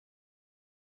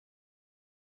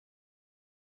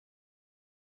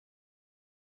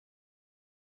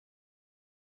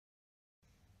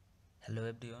Hello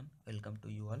everyone, welcome to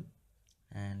you all,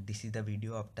 and this is the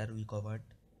video after we covered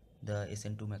the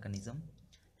SN2 mechanism,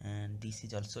 and this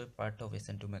is also a part of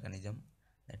SN2 mechanism,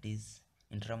 that is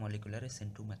intramolecular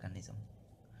SN2 mechanism.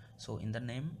 So in the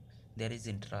name there is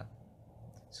intra.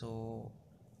 So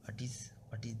what is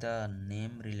the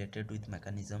name related with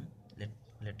mechanism?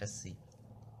 Let us see.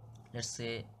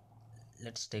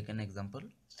 Let's take an example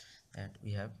that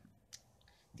we have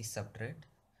this subtrate,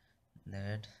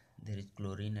 that there is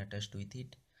chlorine attached with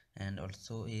it, and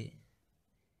also an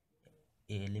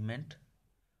element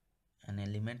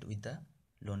with the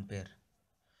lone pair.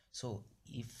 So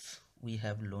if we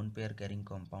have lone pair carrying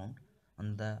compound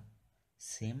on the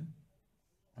same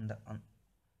on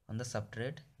the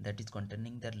substrate that is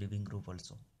containing their leaving group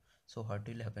also, so what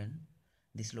will happen?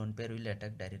 This lone pair will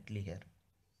attack directly here.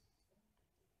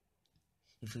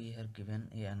 If we are given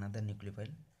another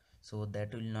nucleophile, so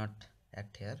that will not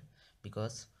act here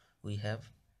because we have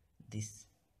this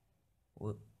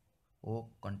O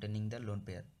containing the lone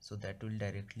pair, so that will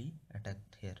directly attack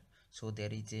here. So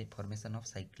there is a formation of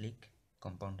cyclic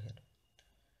compound here.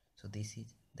 So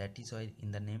that is why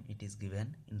in the name it is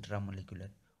given intramolecular.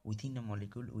 Within a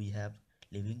molecule we have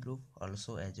leaving group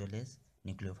also as well as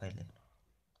nucleophile here.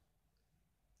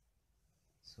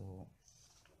 So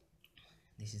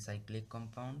this is cyclic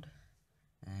compound,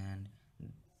 and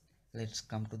let's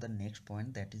come to the next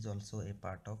point, that is also a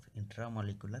part of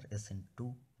intramolecular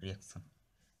SN2 reaction,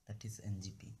 that is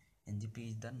NGP. NGP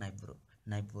is the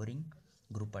neighbouring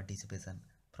group participation.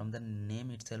 From the name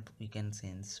itself we can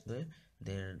sense where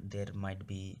there might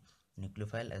be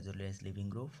nucleophile as well as leaving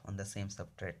group on the same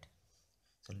substrate.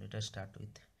 So let us start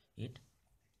with it.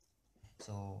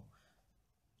 So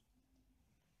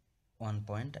one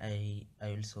point I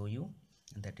will show you,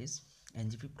 that is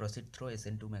NGP proceed through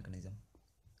SN2 mechanism.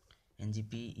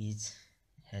 NGP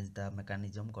has the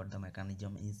mechanism,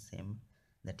 is same,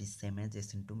 that is same as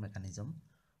SN2 mechanism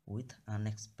with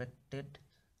unexpected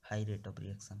high rate of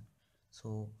reaction.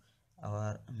 So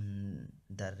our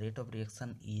the rate of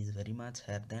reaction is very much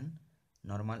higher than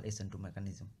normal SN2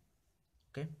 mechanism.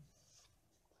 Okay,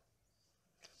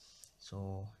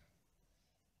 so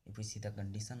if we see the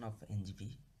condition of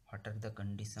NGP, what are the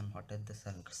condition, what are the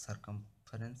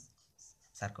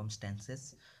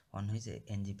circumstances on which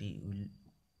NGP will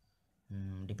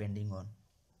depending on.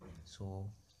 So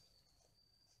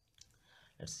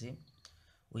let's see,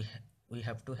 we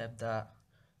have to have the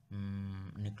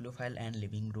nucleophile and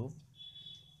leaving group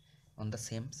on the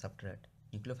same substrate.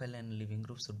 Nucleophile and leaving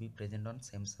group should be present on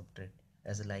same substrate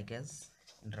as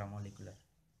intramolecular.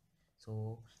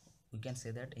 So we can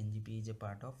say that NGP is a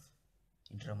part of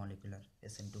intramolecular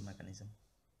SN2 mechanism.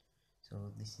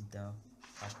 So this is the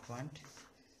first point.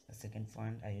 The second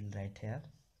point I will write here.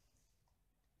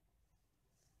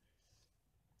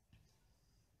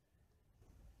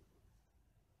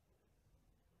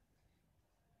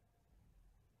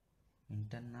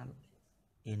 Internal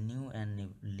NU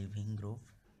and leaving group,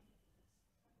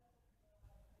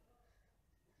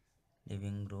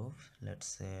 let's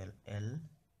say L.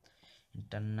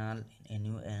 Internal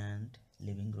NU and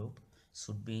leaving group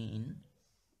should be in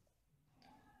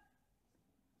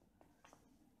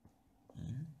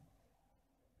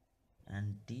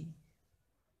anti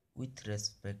with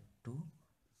respect to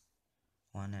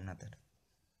one another.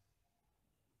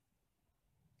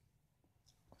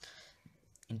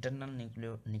 Internal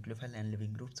nucleophile and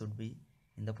leaving group should be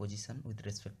in the position with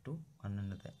respect to one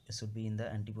another. It should be in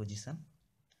the anti position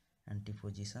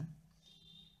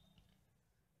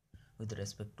with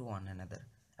respect to one another.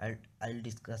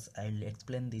 I'll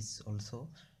explain this also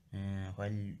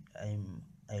while I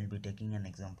will be taking an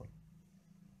example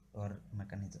or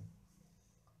mechanism.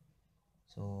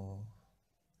 So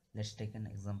let's take an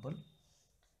example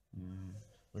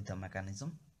with the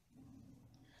mechanism.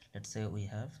 Let's say we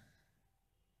have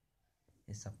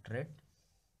a substrate,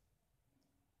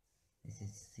 this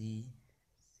is C,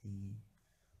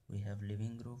 we have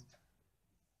leaving group,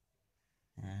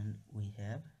 and we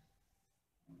have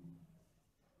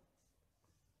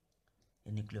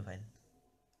a nucleophile,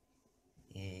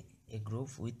 a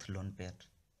group with lone pair.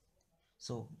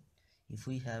 So if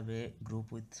we have a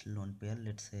group with lone pair,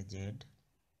 let's say Z,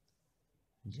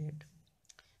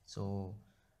 so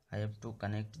I have to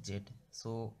connect Z,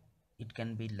 so it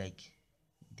can be like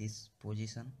this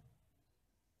position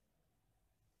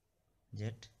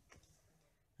Z,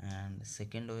 and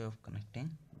second way of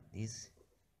connecting this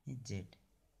is Z.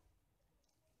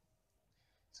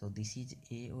 So this is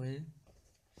A way,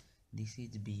 this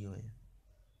is B way,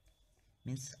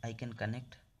 means I can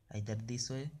connect either this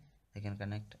way, I can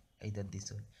connect either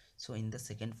this way. So in the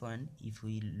second point, if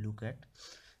we look at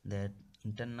that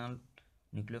internal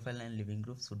nucleophile and living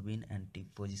group should be in anti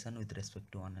position with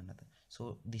respect to one another.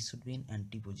 So this should be in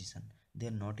anti position, they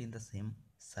are not in the same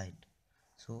side.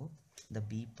 So the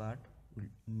B path will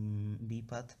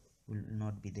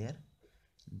not be there,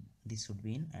 this should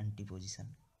be in anti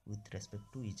position with respect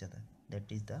to each other. That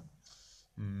is the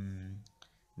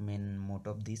main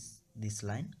motto of this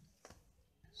line.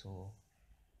 So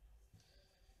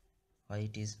why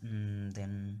it is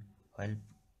then while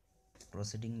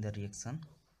proceeding the reaction,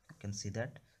 you can see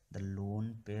that the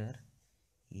lone pair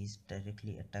is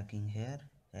directly attacking here,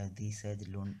 as this has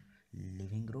lone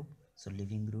living group, so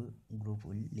living group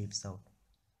will leaves out.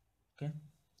 Okay,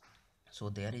 so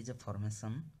there is a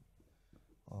formation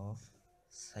of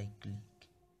cyclic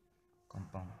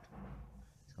compound,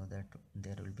 so that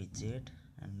there will be Z,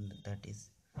 and that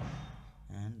is,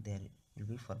 and there will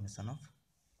be formation of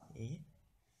a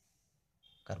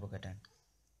carbocation.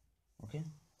 Okay,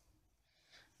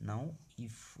 now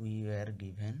if we are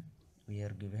given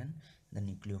the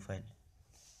nucleophile,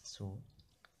 so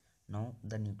now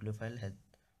the nucleophile has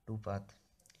two paths,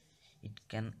 it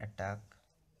can attack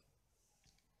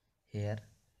here,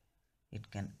 it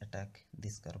can attack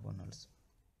this carbon also.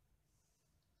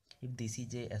 If this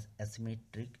is a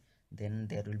asymmetric, then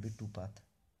there will be two paths,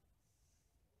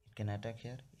 it can attack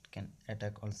here, it can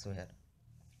attack also here.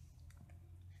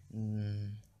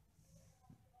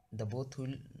 The both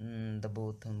will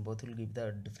give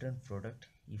the different product.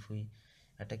 If we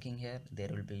attacking here, there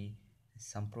will be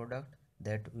some product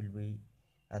that will be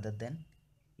other than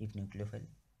if nucleophile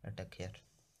attack here.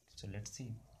 So let's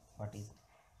see what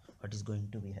is going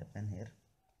to be happen here.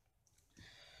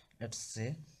 Let's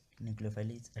say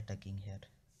nucleophile is attacking here,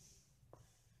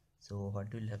 so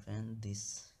what will happen,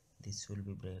 this will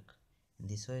be break in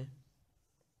this way.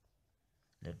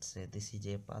 Let's say this is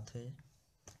a pathway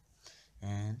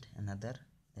and another,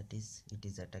 that is it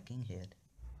is attacking here.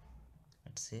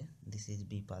 Let's say this is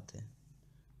B pathway,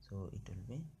 so it will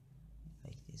be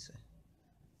like this way,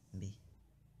 B.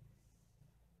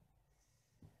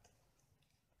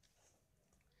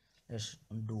 Let's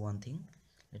do one thing,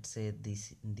 let's say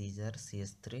these are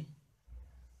CH3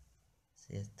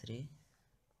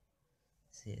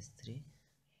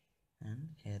 and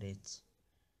here H.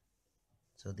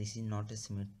 So this is not a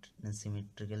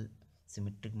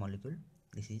symmetric molecule,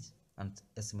 this is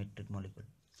asymmetric molecule.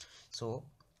 So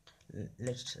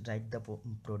let's write the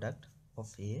product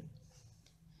of A,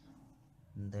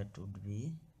 that would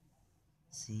be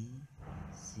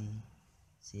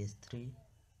CH3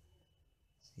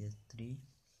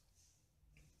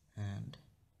 and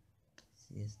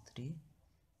CH3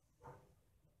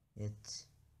 H,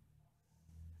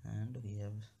 and we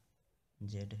have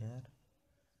Z here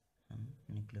and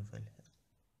nucleophile here.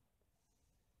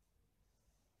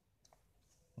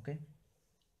 Okay,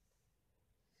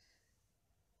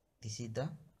 this is the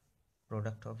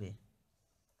product of A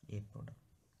product.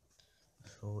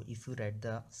 So if you write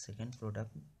the second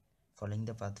product following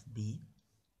the path B,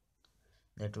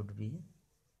 that would be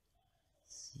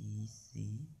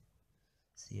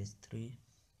CH3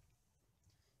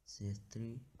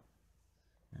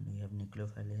 and we have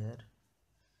nucleophile here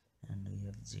and we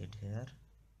have Z here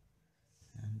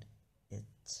and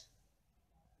H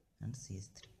and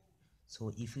CH3.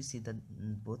 So if you see that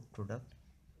both product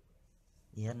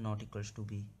A are not equals to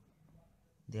B,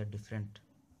 they are different,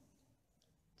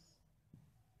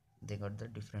 they got the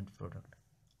different product.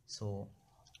 So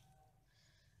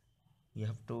you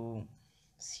have to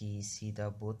see the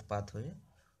both pathway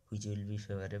which will be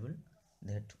favorable,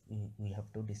 that we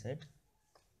have to decide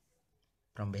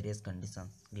from various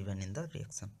conditions given in the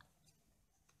reaction.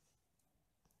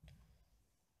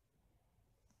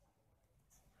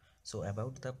 So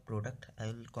about the product I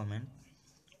will comment,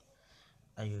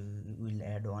 I will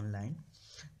add one line,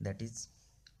 that is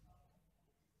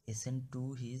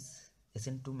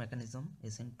SN2 mechanism.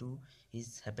 SN2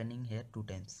 is happening here two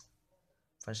times.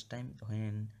 First time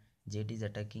when Z is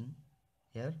attacking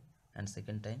here, and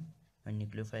second time when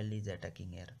nucleophile is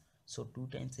attacking here. So two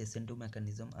times SN2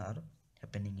 mechanism are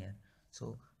happening here.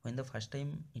 So when the first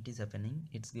time it is happening,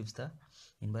 it gives the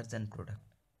inversion product.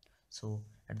 So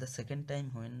at the second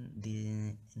time when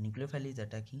the nucleophile is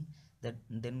attacking, that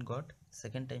then got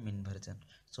second time inversion.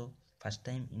 So first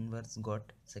time inverse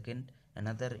got second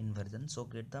another inversion, so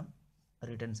get the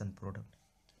retention product.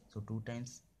 So two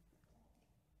times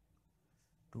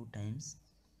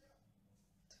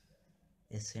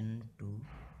SN2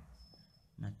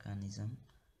 mechanism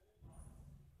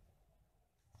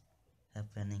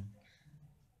happening,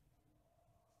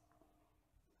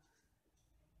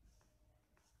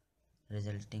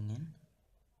 resulting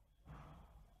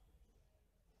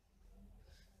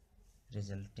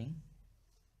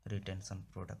retention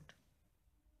product.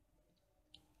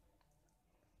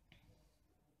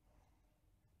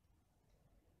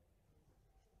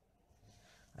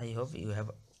 I hope you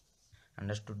have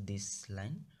understood this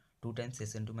line. 2 times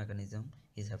SN2 mechanism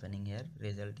is happening here,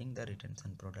 resulting the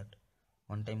retention product.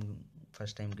 One time,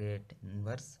 first time get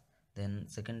inverse, then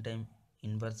second time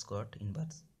inverse got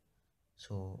inverse,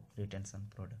 so retention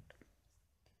product.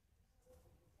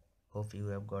 Hope you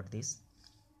have got this.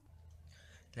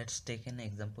 Let's take an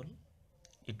example,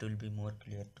 it will be more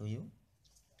clear to you.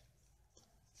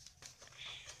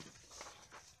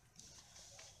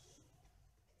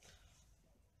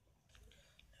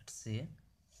 Let's say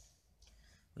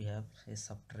we have a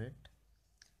subtrate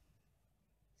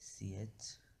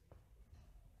CH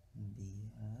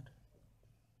Br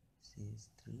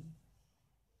CH3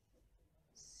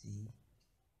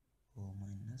 CO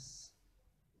minus,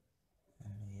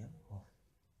 and we have O.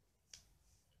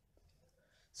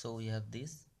 So we have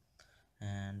this,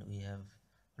 and we have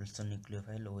also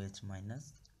nucleophile OH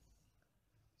minus.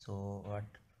 So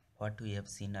what we have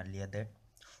seen earlier, that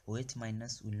OH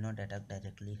minus will not attack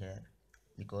directly here,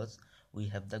 because we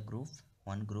have the group,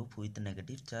 one group with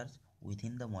negative charge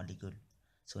within the molecule,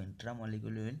 so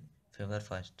intramolecular will favor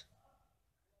first,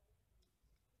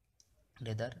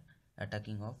 rather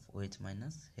attacking of OH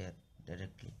minus here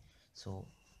directly. So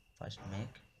first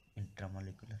make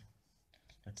intramolecular.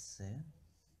 Let's say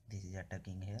this is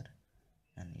attacking here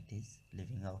and it is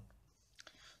leaving out.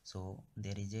 So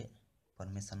there is a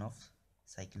formation of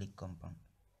cyclic compound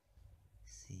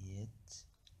CH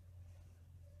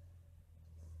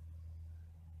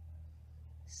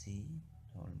C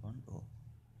double bond O,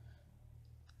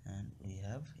 and we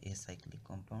have a cyclic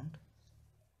compound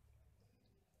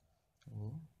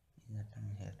O is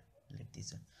attacking here like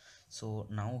this. So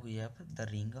now we have the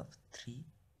ring of three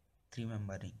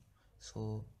member ring.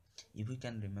 So if we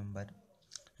can remember,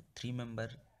 3-member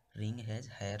ring has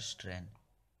higher strain.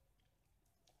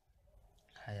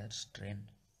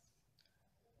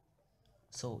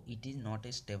 So it is not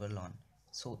a stable one.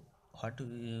 So what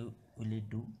will it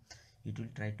do? It will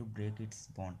try to break its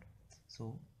bond.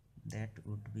 So that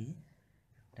would be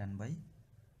done by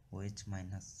OH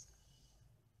minus.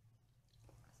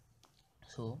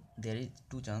 So there is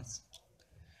 2 chances.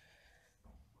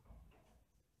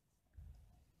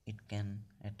 It can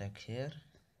attack here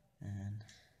and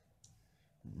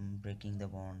breaking the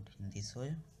bond in this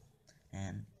way,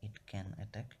 and it can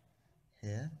attack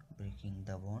here breaking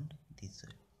the bond this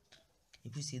way.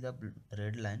 If you see the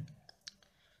red line,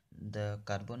 the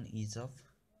carbon is of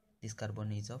this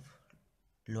carbon is of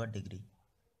lower degree,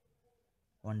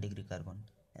 1 degree carbon,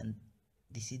 and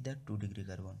this is the 2 degree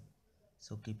carbon.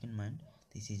 So keep in mind,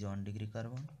 this is 1 degree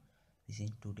carbon, this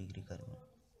is 2 degree carbon.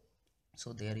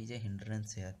 So there is a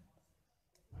hindrance here.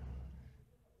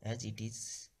 As it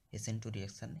is SN2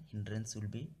 reaction, hindrance will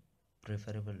be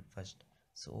preferable first.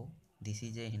 So this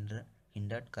is a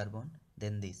hindered carbon,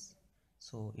 then this.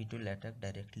 So it will attack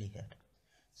directly here.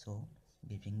 So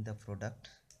giving the product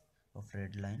of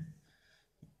red line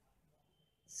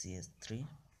CH3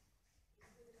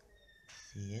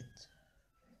 CH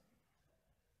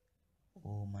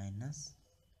O minus,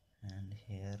 and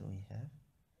here we have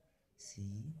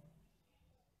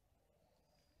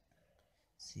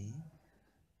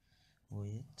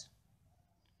COH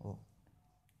O.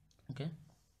 Okay,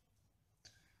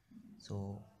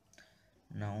 so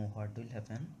now what will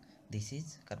happen? This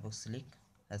is carboxylic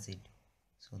acid,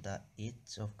 so the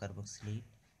H of carboxylic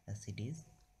acid is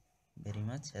very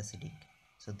much acidic,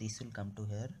 so this will come to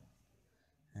here,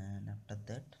 and after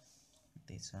that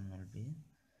this one will be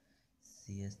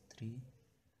CH3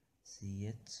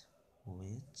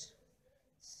 CHOH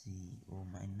CO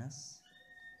minus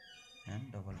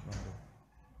and double bond O.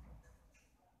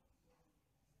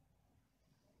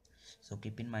 So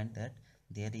keep in mind that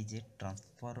there is a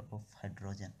transfer of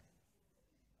hydrogen,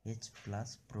 H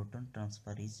plus proton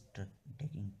transfer is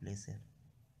taking place here,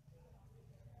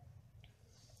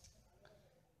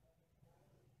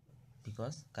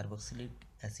 because carboxylic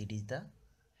acid is the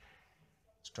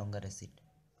stronger acid.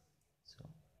 So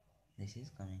this is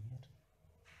coming here.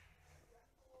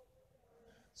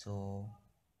 So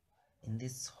in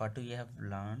this, what we have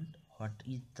learned, what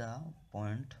is the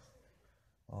point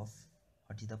of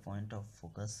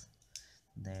focus,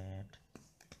 that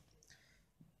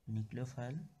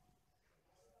nucleophile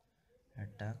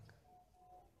attack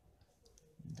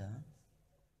the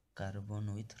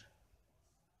carbon with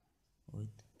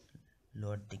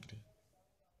lower degree.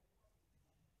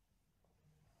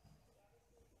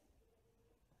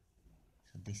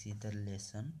 So this is the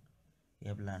lesson we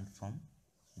have learned from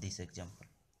this example.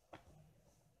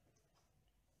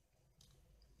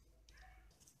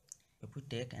 If we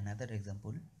take another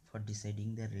example for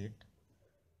deciding the rate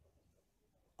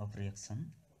of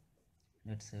reaction,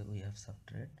 let's say we have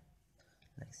subtrate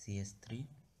like CH3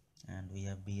 and we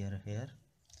have beer here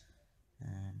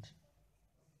and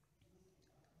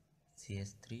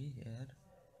CH3 here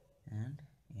and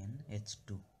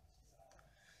NH2.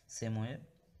 Same way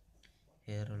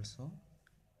here also,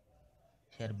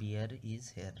 here beer is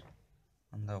here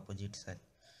on the opposite side,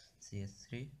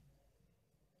 CH3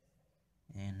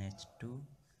 NH2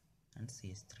 and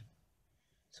CH3.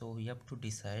 So we have to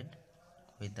decide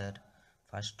whether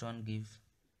first one give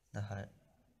the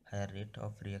higher rate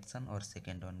of reaction or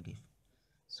second one give.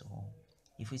 So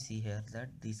if we see here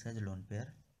that this is lone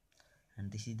pair and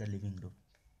this is the leaving group,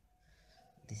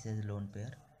 this is lone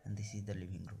pair and this is the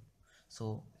leaving group.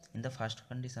 So in the first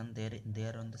condition they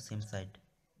are on the same side.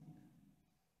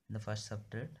 In the first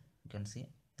subtrate you can see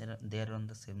they are on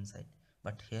the same side,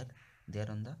 but here they are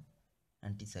on the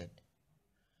anti side.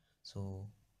 So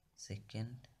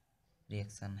second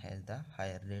reaction has the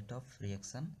higher rate of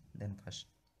reaction than first.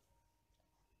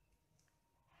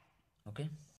 Okay.